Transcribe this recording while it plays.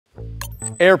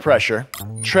air pressure,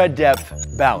 tread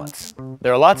depth, balance.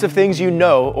 There are lots of things you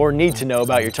know or need to know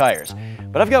about your tires,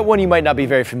 but I've got one you might not be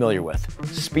very familiar with: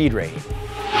 speed rating.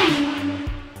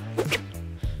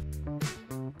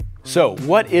 So,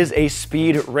 what is a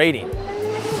speed rating?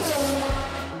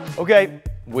 Okay,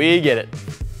 we get it.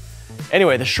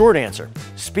 Anyway, the short answer: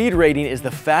 speed rating is the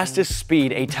fastest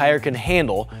speed a tire can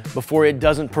handle before it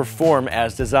doesn't perform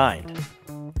as designed.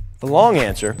 The long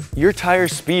answer: your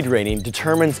tire's speed rating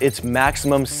determines its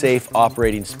maximum safe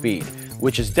operating speed,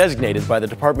 which is designated by the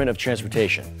Department of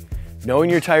Transportation. Knowing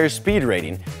your tire's speed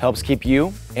rating helps keep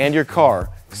you and your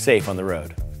car safe on the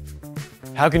road.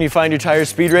 How can you find your tire's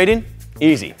speed rating?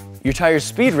 Easy. Your tire's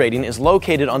speed rating is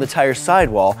located on the tire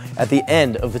sidewall at the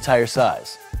end of the tire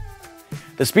size.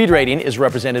 The speed rating is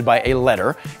represented by a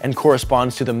letter and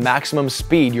corresponds to the maximum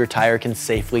speed your tire can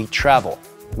safely travel.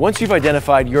 Once you've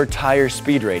identified your tire's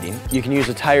speed rating, you can use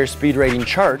a tire speed rating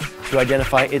chart to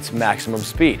identify its maximum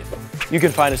speed. You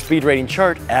can find a speed rating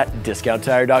chart at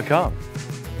discounttire.com.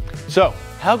 So,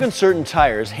 how can certain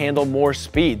tires handle more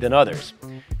speed than others?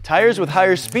 Tires with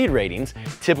higher speed ratings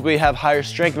typically have higher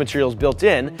strength materials built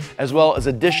in, as well as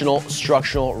additional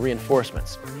structural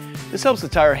reinforcements. This helps the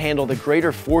tire handle the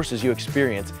greater forces you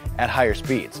experience at higher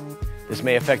speeds. This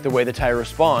may affect the way the tire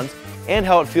responds and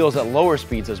how it feels at lower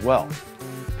speeds as well.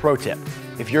 Pro tip: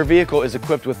 if your vehicle is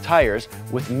equipped with tires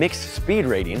with mixed speed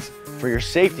ratings, for your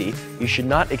safety, you should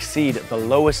not exceed the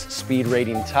lowest speed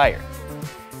rating tire.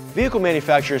 Vehicle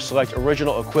manufacturers select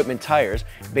original equipment tires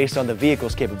based on the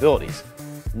vehicle's capabilities.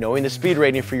 Knowing the speed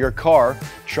rating for your car,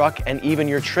 truck, and even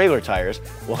your trailer tires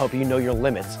will help you know your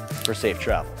limits for safe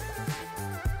travel.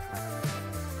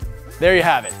 There you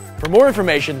have it. For more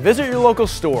information, visit your local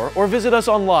store or visit us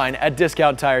online at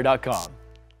discounttire.com.